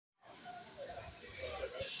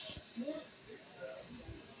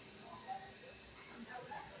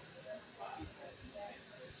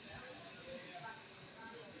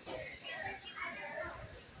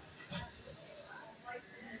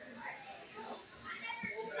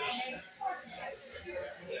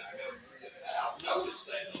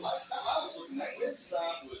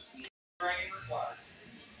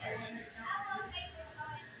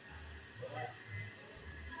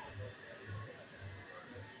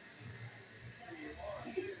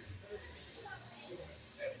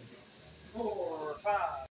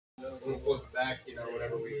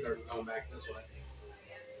going back this way.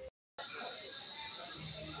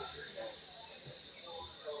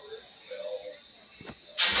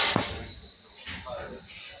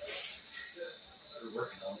 We're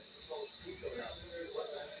working on it.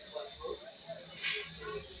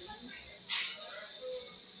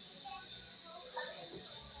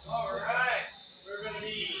 All right, we're going to be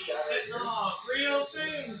sitting off real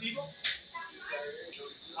soon, people.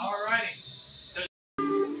 All righty.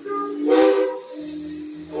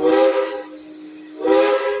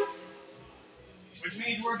 Which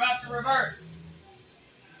means we're about to reverse.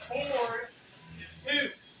 Forward is 2.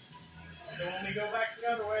 So when we go back the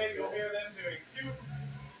other way, you'll hear them doing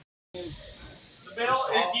 2. The bell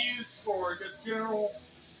is used for just general,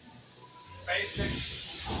 basic,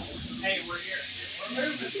 hey, we're here. We're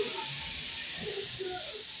moving.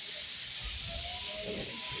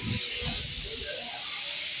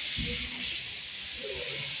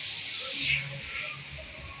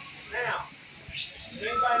 Now, does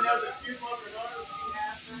anybody know the 2 locomotives we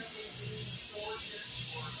have currently being stored here,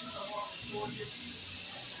 or somewhat stored here?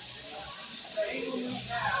 The angle we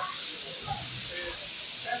have is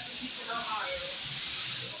Chesapeake, Ohio,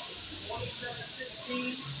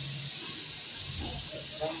 2716.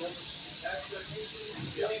 That's the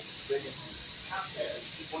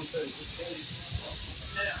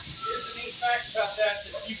Now, here's the neat fact about that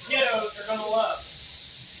you kiddos are going to love.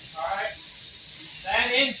 Alright?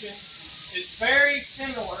 That engine is very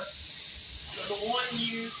similar to the one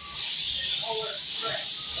used in the Polar Express.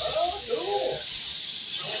 Oh, cool.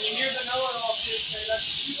 So when you hear the know-it-all kids say that's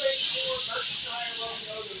a 284 Berkshire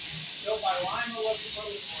locomotive built by Lima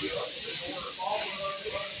Locomotive or all the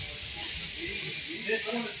locomotives. This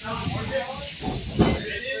one is not more different.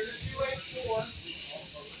 It is a 284,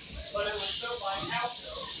 but it was built by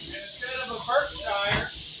Alco. And instead of a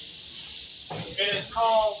Berkshire, it is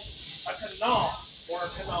called a canal or a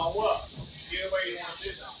canal. Either way you want to do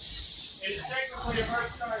that. It is technically a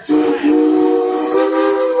Berkshire flag.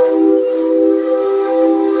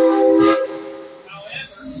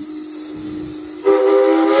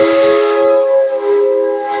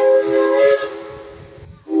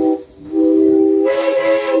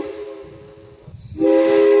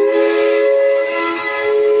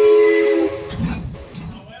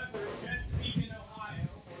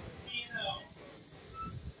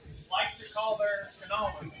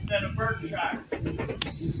 Instead of Berkshire.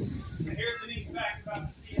 And here's the neat fact about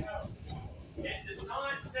the C&O. It does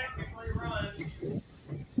not technically run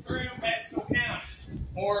through Esco County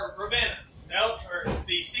or Ravenna. No, or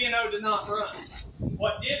the C&O did not run.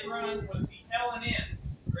 What did run was the L&N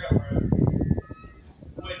Railroad,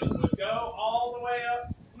 which would go all the way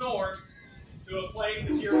up north to a place,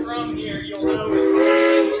 if you're from here, you'll know is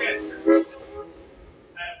called Winchester,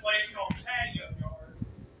 at a place called Patio Yard,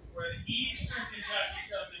 where the Eastern Kentucky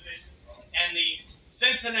subdivision and the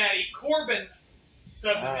Cincinnati Corbin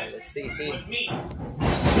subdivision would meet.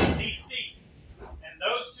 CC. And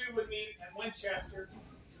those two would meet at Winchester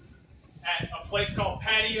at a place called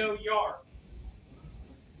Patio Yard.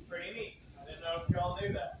 Pretty neat. I didn't know if y'all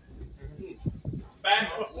knew that.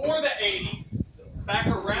 Back before the 80s, back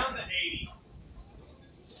around the 80s,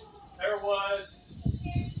 there was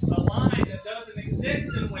a line that doesn't exist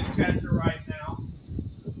in Winchester right now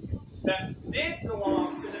that did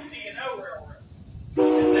belong to the C&O Railroad.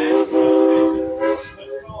 And that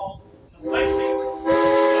was called the Lexington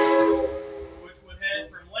Railroad, which would head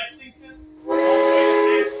from Lexington all the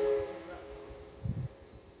way to Ashland, Kentucky.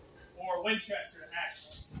 Or Winchester to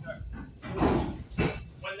Ashland, Kentucky.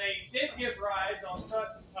 When they did give rides on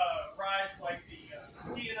such rides like the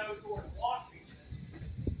C&O towards Washington,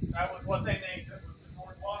 that was what they named it, was the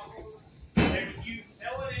George Washington. They would use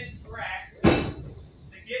L&N tracks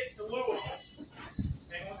to get to Louisville.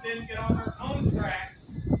 They would then get on their own tracks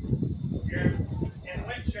here in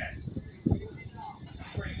Winchester.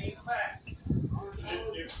 Pretty neat fact.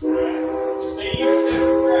 They use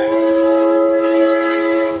different tracks.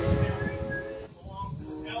 Belong to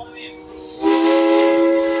L&N.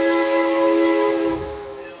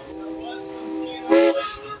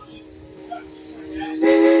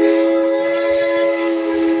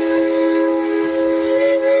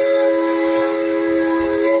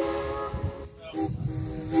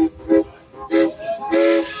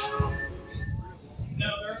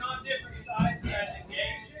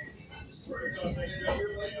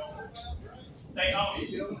 They own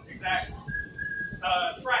exactly.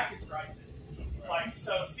 Trackage rights. Like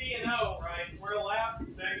so, C&O, right? We're allowed.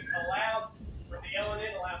 They allowed, or the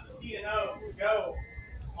L&N allowed the C&O to go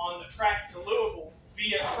on the track to Louisville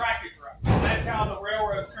via trackage rights. That's how the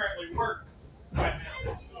railroads currently work right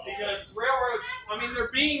now. Because railroads, I mean,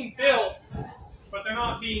 they're being built, but they're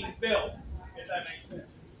not being built, if that makes sense.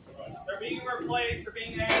 They're being replaced, they're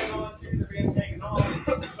being added on to, they're being taken off,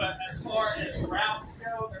 but as far as routes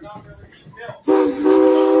go, they're not really being built.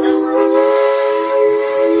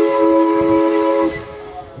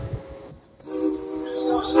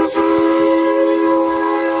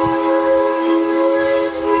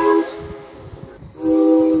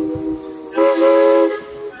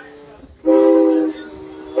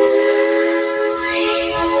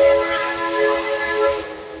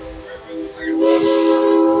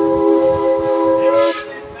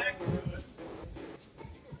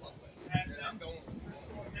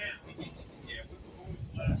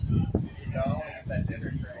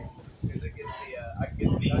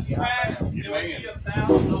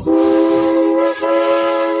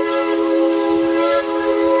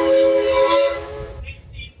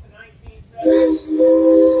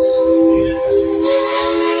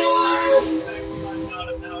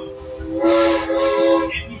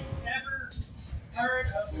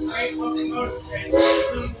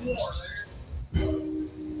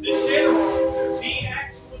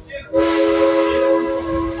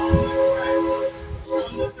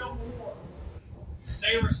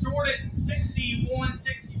 They restored it in 61,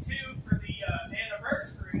 62 for the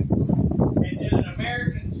anniversary, and did an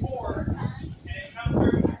American tour, and it come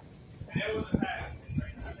through, and it was a passenger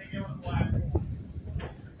train. I think it was the last one.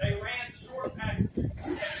 They ran short passenger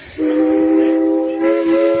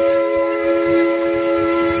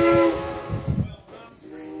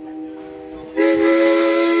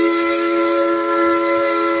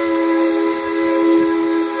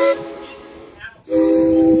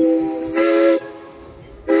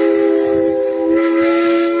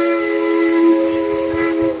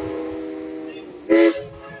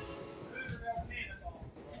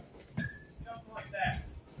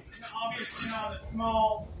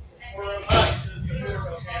small or robust as the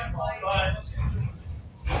Turbo Cannonball, but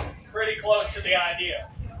pretty close to the idea.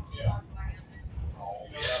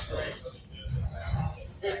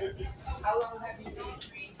 How long have you been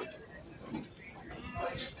trained?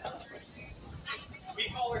 We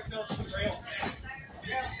call ourselves the Rail Family.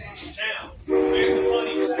 Now, there's the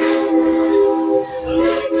funny thing. Some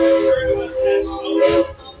people refer to us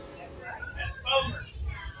as foamers.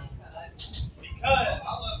 Because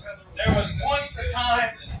there was once a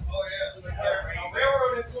time where a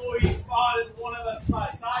railroad employee spotted one of us by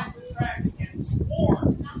side of the track and swore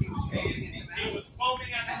he was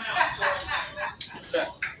foaming at the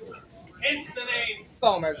mouth. Hence the name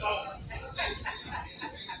Foamers.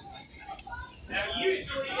 Now,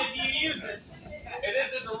 usually, if you use it, it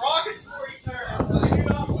is a derogatory term that you do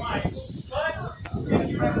not like, but if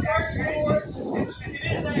you refer to it, it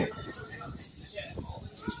is a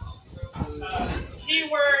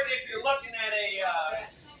keyword if you're looking at a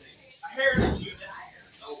heritage unit,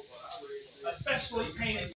 especially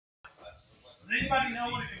painted. Does anybody know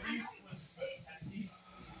what a caboose was?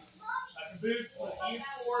 A caboose was used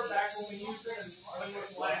for back when we used it, and when was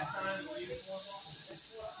the last time we used one?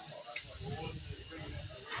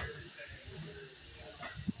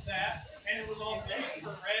 That, and it was also used for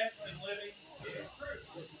rest and living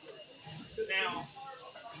crew. Now,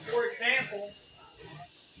 for example,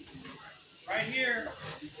 right here,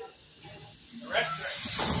 the restroom.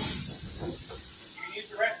 You can use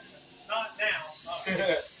the restroom. Not now,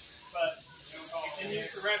 but you can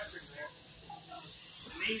use the restroom there.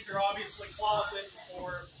 And these are obviously closets for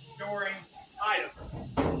storing items.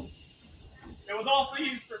 It was also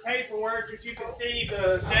used for paperwork, as you can see,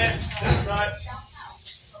 the desks and such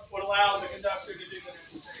would allow the conductor to do the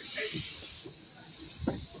necessary paperwork.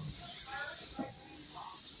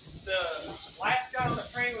 The last guy on the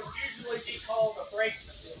train would usually be called a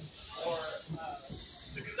brakeman, or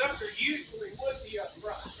the conductor usually would be up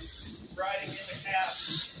front, riding in the cab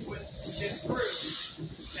with his crew,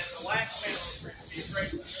 and the last man on the train would be a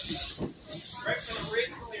brakeman. Brakeman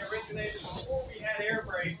originally originated before we had air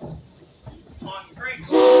brakes on trains.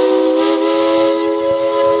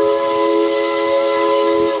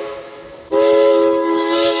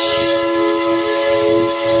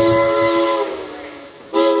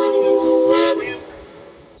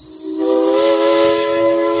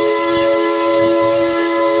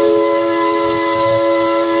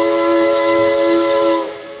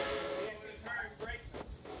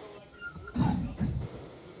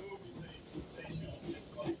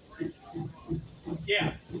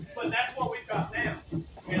 Yeah, but that's what we've got now,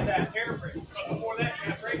 is that air brake. But before that, you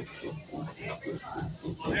have brake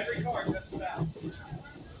on every car, just about.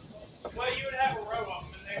 Well, you would have a row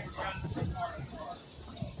of them, and they would run from car to car.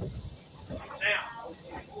 Now,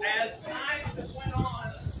 as time has went on,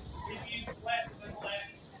 we've used less and less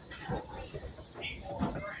people on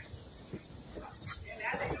the train.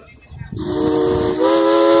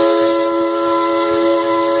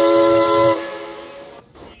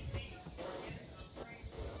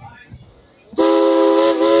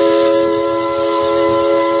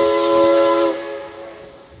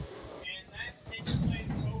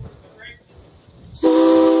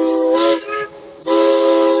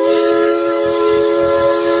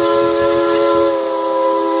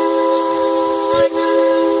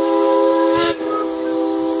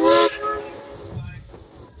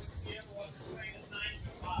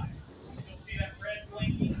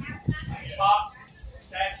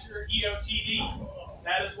 tractor, EOTD.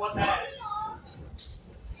 That is what that is.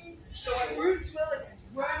 So when Bruce Willis is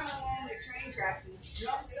running along the train tracks and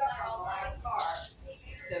jumps up on the last car,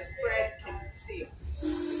 the thread can see him.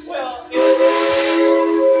 Well, it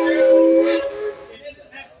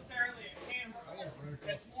isn't necessarily a camera.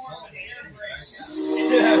 It's more of an air brake.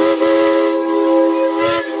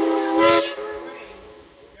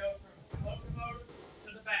 Go from locomotive to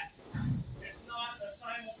the back. It's not a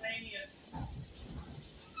simultaneous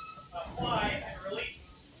apply and release.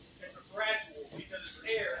 It's a gradual because it's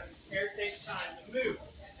air. Air takes time to move.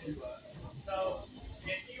 So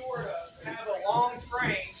if you were to have a long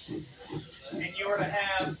train and you were to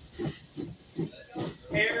have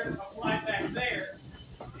air applied back there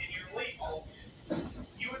and you release it,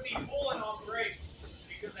 you would be pulling on brakes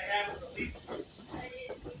because they haven't released it. So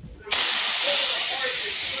you can pull it apart if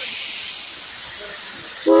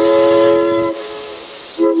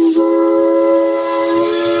you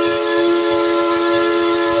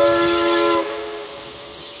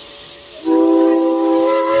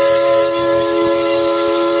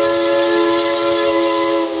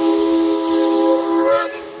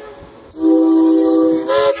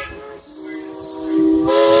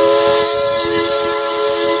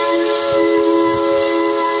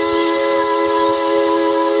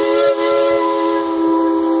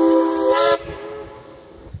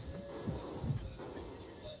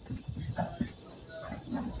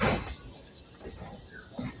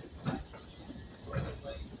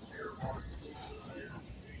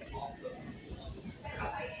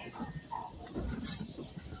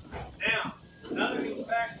Now, another neat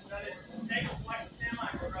fact is that it takes like a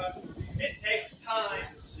semi-truck, it takes time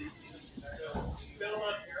to fill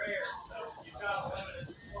up your air, so you've got a limited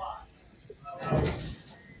supply.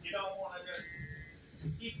 You don't want to just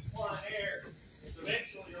keep applying air, because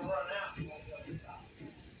eventually you'll run out and won't let it stop.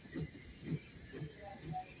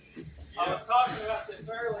 I was talking about this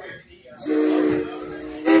earlier,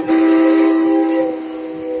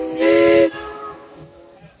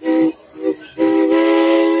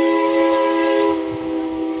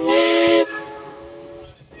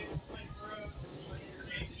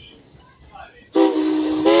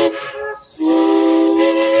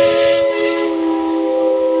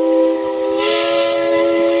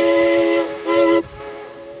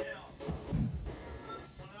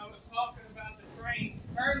 when I was talking about the trains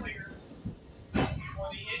earlier, or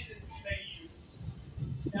the engines they use,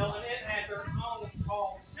 L&N had their own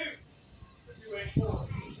called tube, the 284,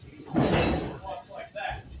 stuff like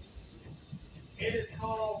that. It is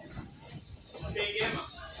called a Big Emma.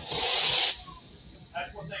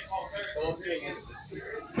 That's what they call their Big Emma.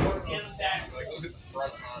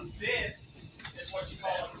 This is what you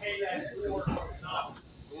call a K-4 novel.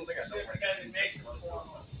 Because it makes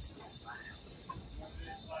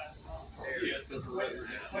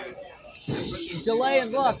it Delay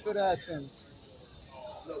and Luck Productions.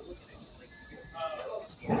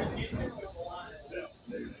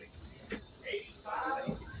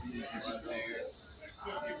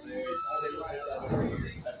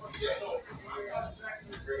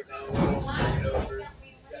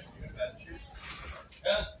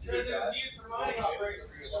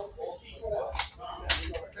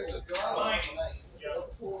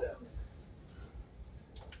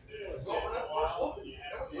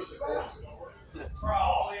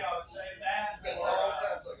 Probably, I would say that. They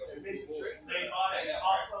bought it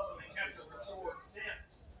off of them and kept it restored since,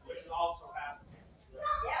 which has also happened.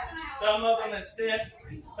 Some of them is sick,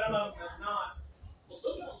 some of them is not.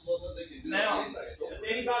 Now, does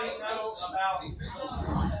anybody know about,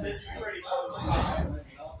 this is pretty close to home.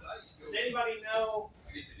 Does anybody know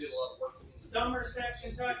Somerset,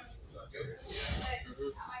 Kentucky?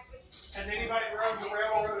 Has anybody rode the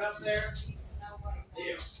railroad up there?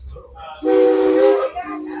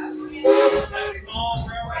 That small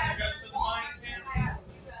railroad that goes to the mining town?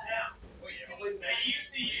 Now, they used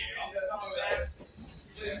to use some of that.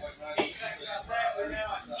 Feedback about that, we're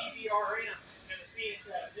now at TBRM, Tennessee and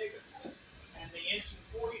Chattanooga. And the engine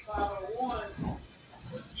 4501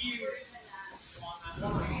 was used on that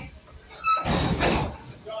line.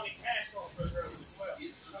 Johnny Cash also drove as well.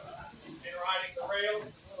 In riding the rails,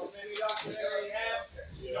 little mini documentary he had,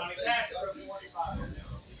 Johnny Cash drove 4501.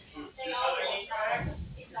 He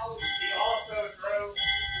also drove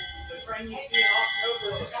the train you see in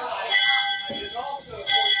October in the sky. It is also 45.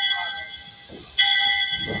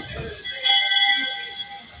 There is a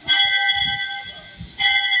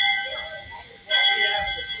what we have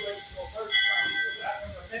is a 284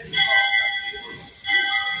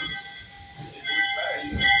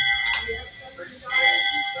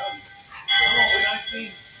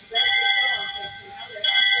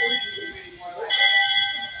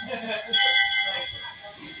 Now,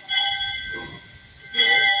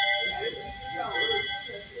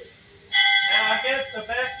 I guess the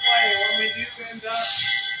best way when we do end up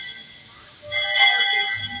parking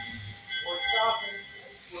or stopping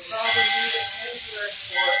will probably be to enter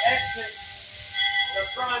or exit the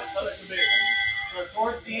front of the caboose. So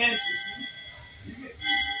towards the engine.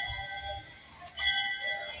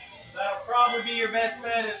 That'll probably be your best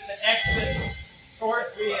bet is to exit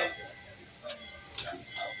towards the engine.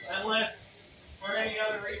 Unless for any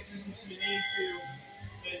other reason you need to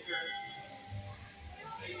enter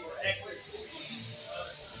or exit.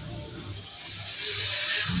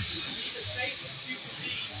 The safest you can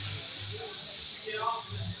be to get off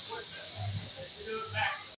this equipment is to do it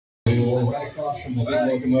back. We're right across from the big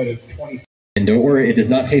locomotive 20. And don't worry, it does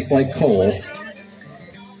not taste like coal.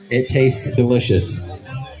 It tastes delicious.